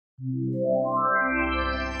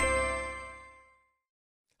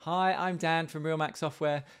Hi, I'm Dan from Real Mac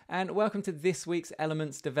Software, and welcome to this week's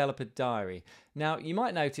Elements Developer Diary. Now, you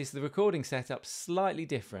might notice the recording setup's slightly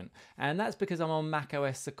different, and that's because I'm on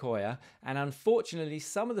macOS Sequoia, and unfortunately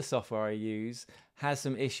some of the software I use has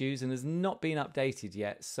some issues and has not been updated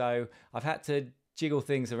yet, so I've had to jiggle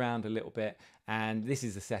things around a little bit, and this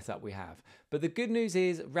is the setup we have. But the good news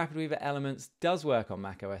is RapidWeaver Elements does work on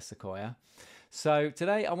macOS Sequoia. So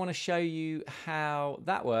today I want to show you how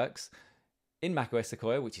that works in macOS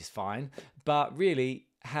Sequoia, which is fine, but really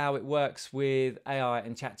how it works with AI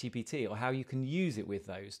and ChatGPT, or how you can use it with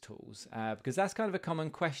those tools, because that's kind of a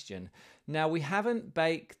common question. Now, we haven't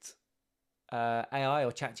baked AI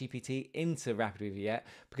or ChatGPT into RapidWeaver yet,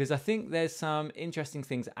 because I think there's some interesting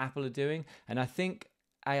things Apple are doing, and I think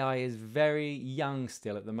AI is very young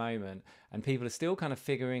still at the moment, and people are still kind of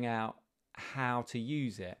figuring out how to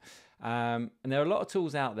use it. And there are a lot of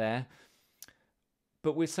tools out there,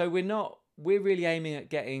 but we're really aiming at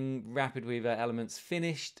getting RapidWeaver Elements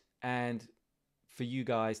finished and for you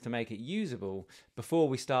guys to make it usable before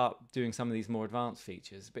we start doing some of these more advanced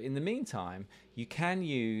features. But in the meantime, you can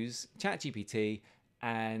use ChatGPT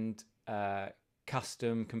and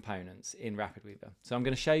custom components in RapidWeaver. So I'm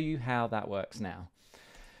going to show you how that works now.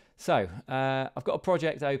 So I've got a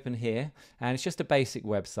project open here, and it's just a basic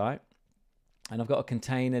website. And I've got a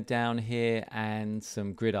container down here and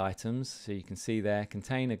some grid items. So you can see there,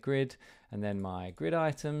 container grid, and then my grid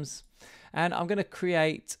items. And I'm going to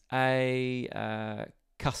create a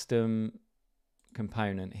custom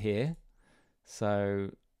component here.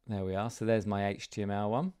 So there we are. So there's my HTML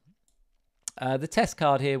one. The test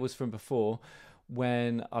card here was from before,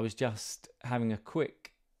 when I was just having a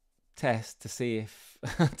quick test to see if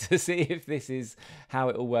if this is how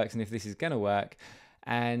it all works and if this is going to work.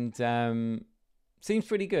 And seems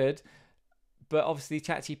pretty good, but obviously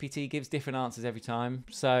ChatGPT gives different answers every time.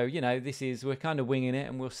 So, you know, we're kind of winging it,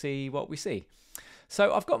 and we'll see what we see.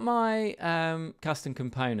 So I've got my custom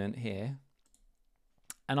component here,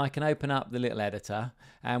 and I can open up the little editor,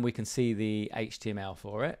 and we can see the HTML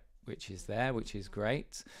for it, which is there, which is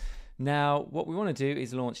great. Now, what we want to do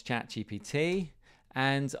is launch ChatGPT,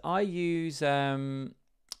 and I use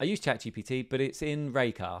ChatGPT, but it's in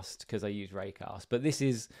Raycast because I use Raycast. But this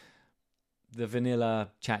is the vanilla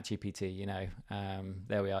ChatGPT, you know.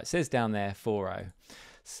 There we are. It says down there 4.0.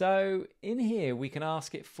 So in here we can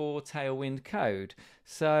ask it for Tailwind code.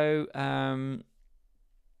 So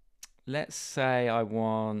let's say I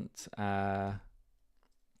want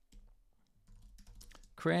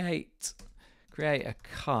create a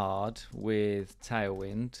card with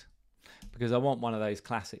Tailwind, because I want one of those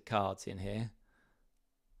classic cards in here,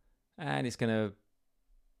 and it's going to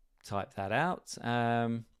type that out.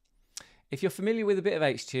 If you're familiar with a bit of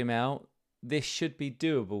HTML, this should be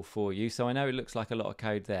doable for you. So I know it looks like a lot of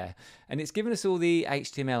code there. And it's given us all the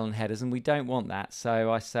HTML and headers, and we don't want that. So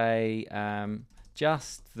I say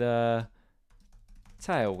just the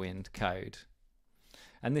Tailwind code.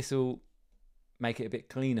 And this will make it a bit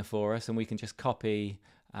cleaner for us, and we can just copy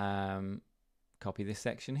this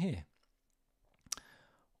section here.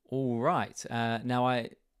 All right. Now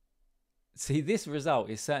I see this result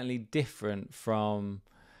is certainly different from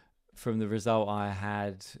the result I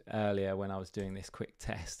had earlier when I was doing this quick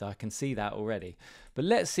test. I can see that already. But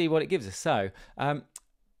let's see what it gives us. So,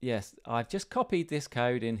 yes, I've just copied this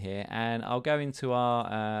code in here, and I'll go into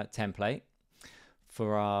our template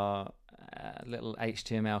for our little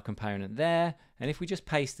HTML component there. And if we just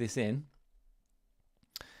paste this in,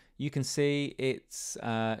 you can see it's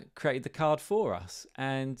created the card for us,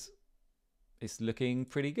 and it's looking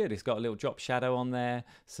pretty good. It's got a little drop shadow on there,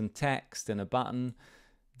 some text and a button.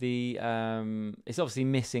 It's obviously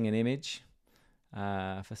missing an image.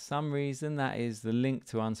 For some reason, that is the link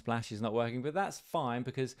to Unsplash is not working, but that's fine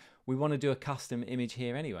because we want to do a custom image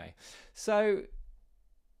here anyway. So,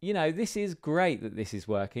 you know, this is great that this is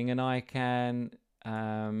working, and I can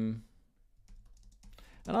come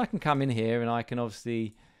in here and I can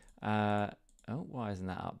obviously oh, why isn't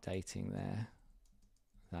that updating there?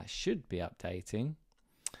 That should be updating.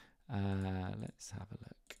 Let's have a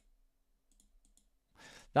look.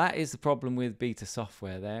 That is the problem with beta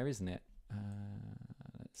software there, isn't it?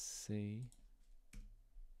 Let's see.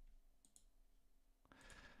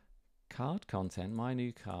 Card content, my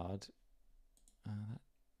new card.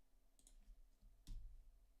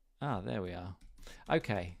 There we are.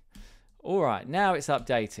 Okay. All right, now it's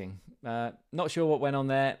updating. Not sure what went on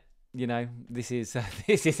there. You know, this is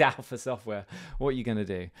this is alpha software. What are you going to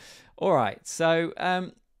do? All right, so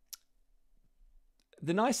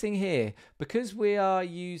the nice thing here, because we are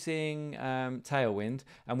using Tailwind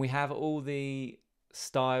and we have all the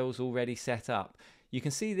styles already set up. You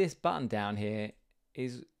can see this button down here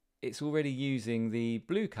it's already using the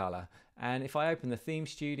blue color, and if I open the theme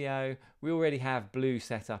studio, we already have blue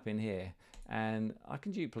set up in here, and I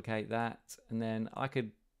can duplicate that, and then I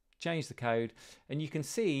could change the code, and you can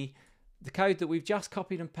see the code that we've just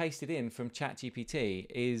copied and pasted in from ChatGPT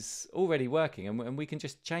is already working, and we can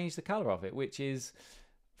just change the color of it, which is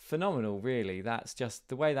phenomenal, really. That's just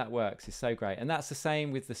the way that works is so great. And that's the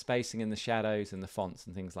same with the spacing and the shadows and the fonts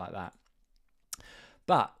and things like that.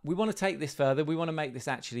 But we want to take this further. We want to make this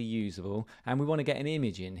actually usable, and we want to get an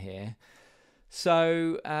image in here.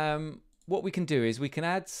 So what we can do is we can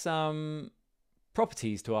add some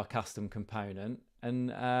properties to our custom component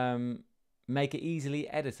and make it easily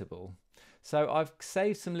editable. So I've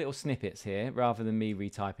saved some little snippets here rather than me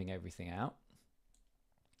retyping everything out.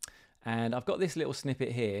 And I've got this little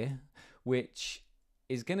snippet here, which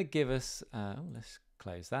is going to give us, let's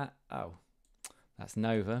close that. Oh, that's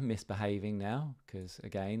Nova misbehaving now, because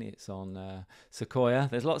again, it's on Sequoia.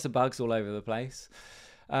 There's lots of bugs all over the place.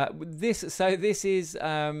 This is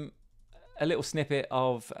a little snippet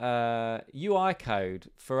of UI code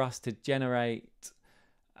for us to generate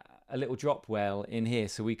a little drop well in here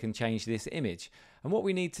so we can change this image. And what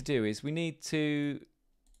we need to do is we need to,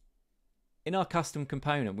 in our custom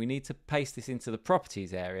component, we need to paste this into the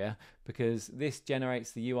properties area because this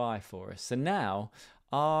generates the UI for us. So now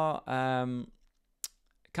our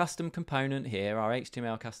custom component here, our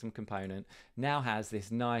HTML custom component, now has this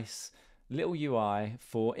nice little UI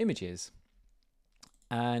for images.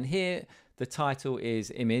 And here the title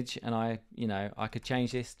is image, and I could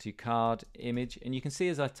change this to card image, and you can see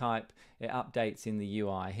as I type it updates in the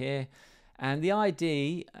UI here. And the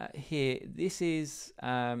ID here, this is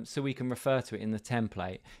so we can refer to it in the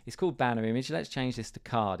template. It's called banner image. Let's change this to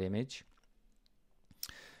card image.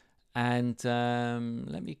 And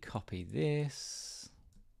let me copy this.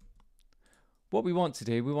 What we want to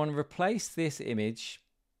do, we want to replace this image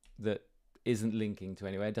that isn't linking to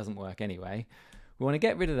anywhere, it doesn't work anyway. We want to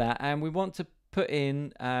get rid of that, and we want to put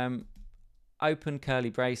in open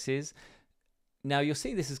curly braces. Now you'll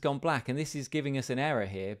see this has gone black, and this is giving us an error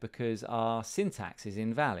here because our syntax is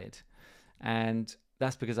invalid, and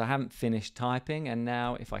that's because I haven't finished typing. And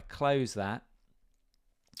now if I close that,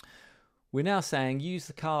 we're now saying use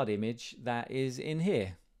the card image that is in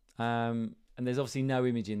here, and there's obviously no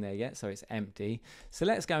image in there yet, so it's empty. So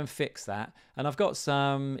let's go and fix that. And I've got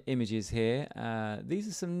some images here. These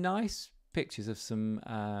are some nice pictures of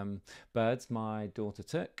some birds my daughter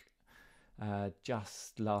took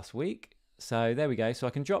just last week. So there we go. So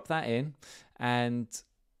I can drop that in, and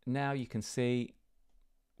now you can see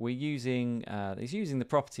we're using it's using the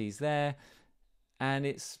properties there, and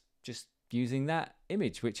it's just using that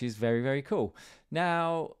image, which is very, very cool.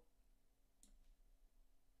 Now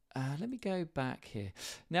let me go back here.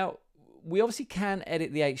 Now we obviously can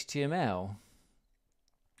edit the HTML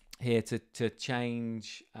here to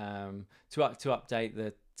change to update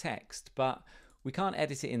the text, but we can't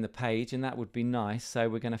edit it in the page, and that would be nice, so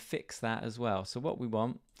we're going to fix that as well. So what we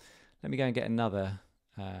want, let me go and get another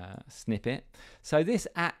snippet. So this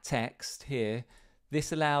 @text here,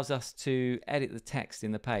 this allows us to edit the text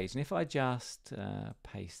in the page, and if I just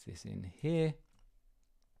paste this in here,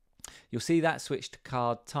 you'll see that switched to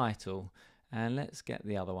card title. And let's get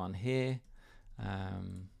the other one here,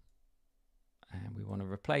 and we want to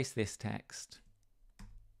replace this text.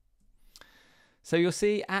 So you'll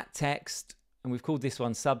see @text, and we've called this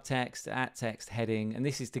one subtext, @text heading, and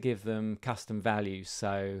this is to give them custom values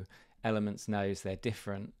so Elements knows they're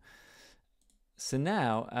different. So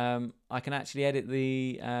now I can actually edit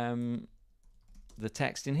the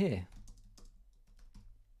text in here.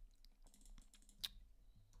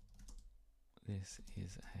 This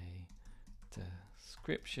is a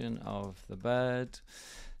description of the bird.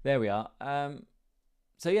 There we are.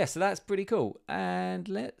 So yeah, so that's pretty cool. And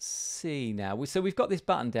let's see now. So we've got this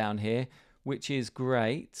button down here, which is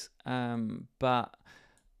great, but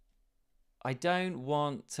I don't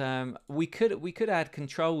want. We could add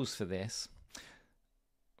controls for this.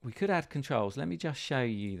 We could add controls. Let me just show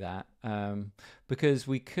you that because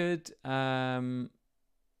we could. Oh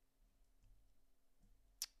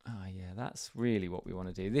yeah, that's really what we want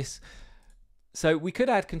to do. This. So we could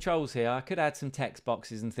add controls here. I could add some text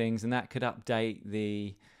boxes and things, and that could update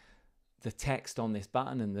the text on this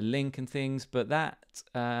button and the link and things, but that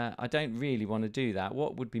I don't really want to do that.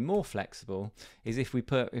 What would be more flexible is if we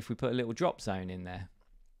put a little drop zone in there.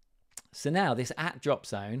 So now this @drop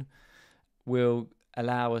zone will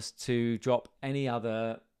allow us to drop any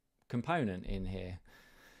other component in here,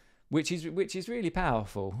 which is really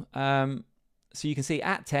powerful. So you can see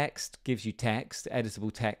 @text gives you text,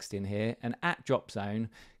 editable text in here, and @dropzone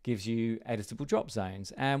gives you editable drop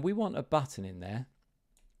zones. And we want a button in there.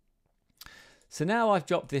 So now I've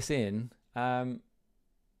dropped this in,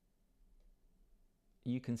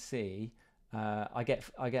 you can see I get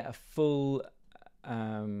a full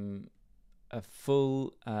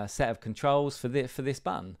set of controls for this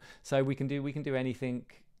button. So we can do anything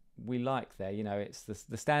we like there. You know, it's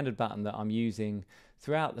the standard button that I'm using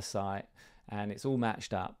throughout the site, and it's all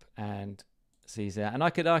matched up and sees that. And I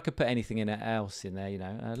could put anything else in there. You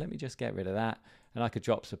know, let me just get rid of that, and I could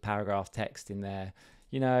drop some paragraph text in there.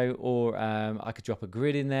 You know, or I could drop a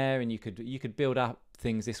grid in there, and you could build up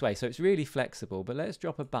things this way. So it's really flexible. But let's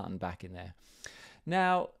drop a button back in there.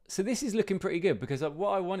 Now, so this is looking pretty good, because what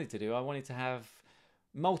I wanted to do, I wanted to have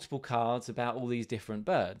multiple cards about all these different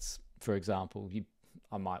birds, for example.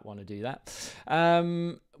 I might want to do that,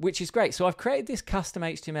 which is great. So I've created this custom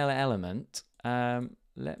HTML element.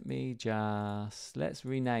 Let's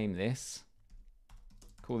rename this,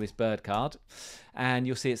 call this bird card, and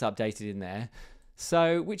you'll see it's updated in there.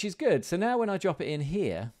 So, which is good. So now when I drop it in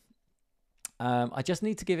here, I just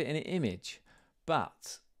need to give it an image.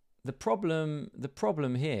 But the problem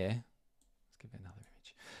here, let's give it another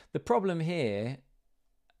image. The problem here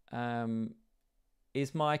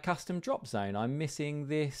is my custom drop zone. I'm missing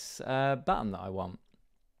this button that I want.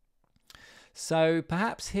 So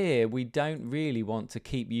perhaps here we don't really want to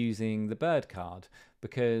keep using the bird card,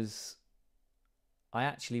 because I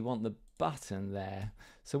actually want the button there.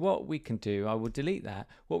 So what we can do, I will delete that.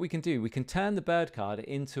 What we can do, we can turn the bird card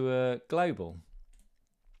into a global.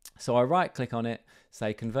 So I right click on it,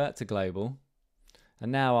 say convert to global,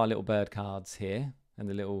 and now our little bird card's here,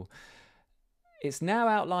 and it's now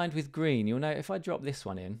outlined with green. You'll know if I drop this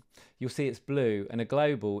one in, you'll see it's blue, and a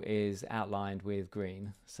global is outlined with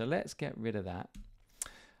green. So let's get rid of that.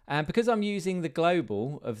 And because I'm using the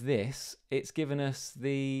global of this, it's given us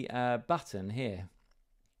the button here.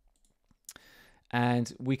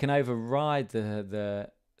 And we can override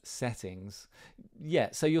the settings. Yeah,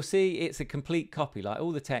 so you'll see it's a complete copy. Like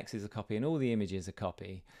all the text is a copy and all the images are a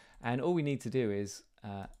copy. And all we need to do is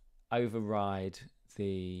override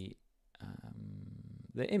the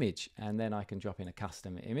image, and then I can drop in a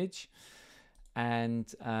custom image.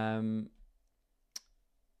 And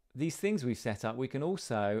these things we've set up, we can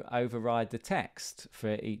also override the text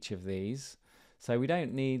for each of these. So we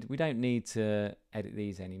don't need to edit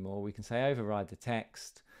these anymore. We can say override the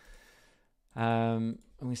text, and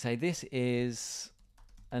we say this is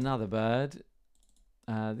another bird.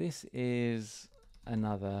 This is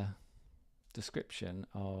another description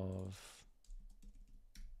of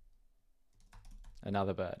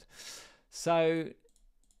another bird. So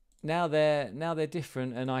now they're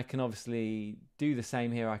different, and I can obviously do the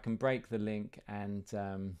same here. I can break the link, and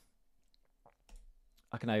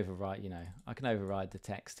I can override, I can override the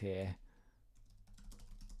text here.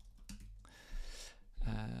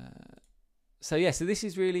 So yeah, so this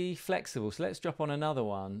is really flexible. So let's drop on another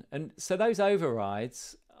one. And so those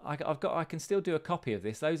overrides, I can still do a copy of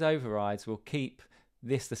this. Those overrides will keep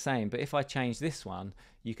this the same. But if I change this one,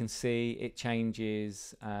 you can see it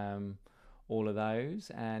changes all of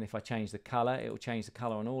those. And if I change the color, it will change the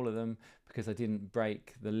color on all of them, because I didn't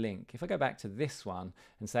break the link. If I go back to this one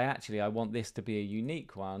and say, actually, I want this to be a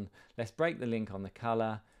unique one, let's break the link on the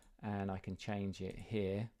color, and I can change it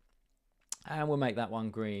here. And we'll make that one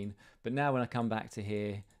green. But now when I come back to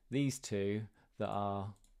here, these two that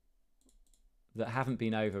haven't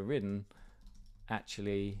been overridden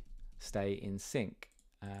actually stay in sync.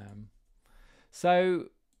 So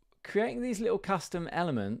creating these little custom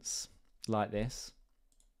elements like this,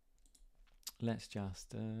 let's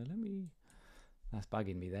just that's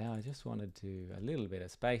bugging me there. I just wanted to do a little bit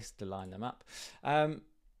of space to line them up.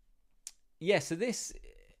 Yeah, so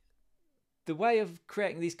the way of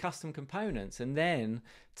creating these custom components and then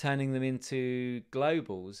turning them into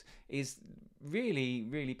globals is really,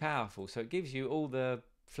 really powerful. So it gives you all the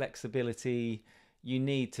flexibility you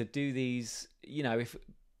need to do these.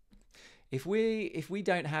 If we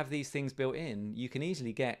don't have these things built in, you can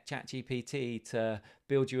easily get ChatGPT to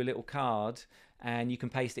build you a little card, and you can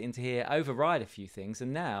paste it into here, override a few things,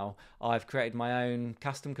 and now I've created my own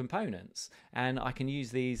custom components, and I can use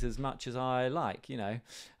these as much as I like,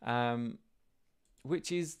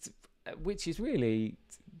 which is really,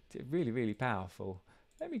 really, really powerful.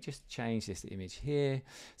 Let me just change this image here.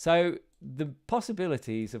 So the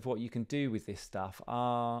possibilities of what you can do with this stuff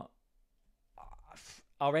are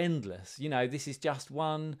endless. This is just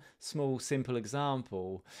one small, simple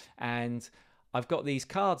example, and I've got these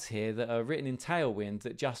cards here that are written in Tailwind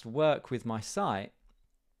that just work with my site.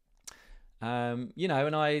 And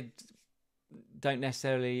don't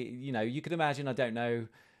necessarily, you could imagine I don't know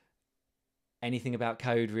anything about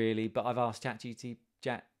code really, but I've asked ChatGPT,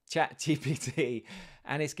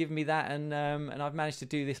 and it's given me that, and I've managed to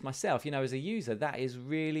do this myself. As a user, that is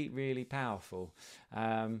really, really powerful,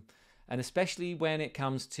 and especially when it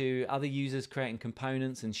comes to other users creating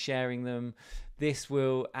components and sharing them, this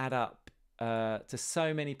will add up to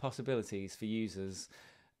so many possibilities for users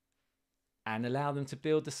and allow them to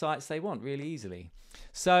build the sites they want really easily.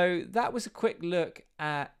 So that was a quick look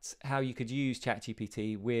at how you could use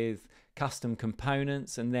ChatGPT with custom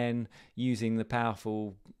components and then using the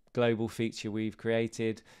powerful global feature we've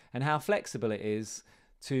created, and how flexible it is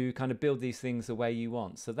to kind of build these things the way you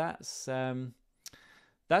want. So that's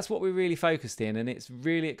what we're really focused in, and it's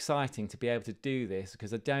really exciting to be able to do this,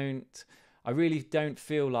 because I really don't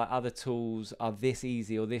feel like other tools are this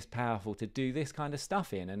easy or this powerful to do this kind of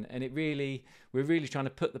stuff in. And we're really trying to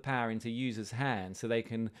put the power into users' hands so they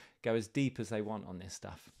can go as deep as they want on this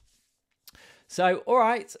stuff. So, all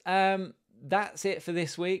right, that's it for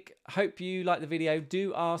this week. Hope you like the video.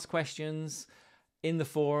 Do ask questions in the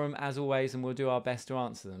forum as always, and we'll do our best to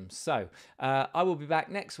answer them. So I will be back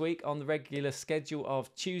next week on the regular schedule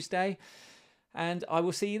of Tuesday, and I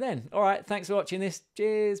will see you then. All right, thanks for watching this.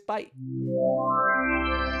 Cheers, bye.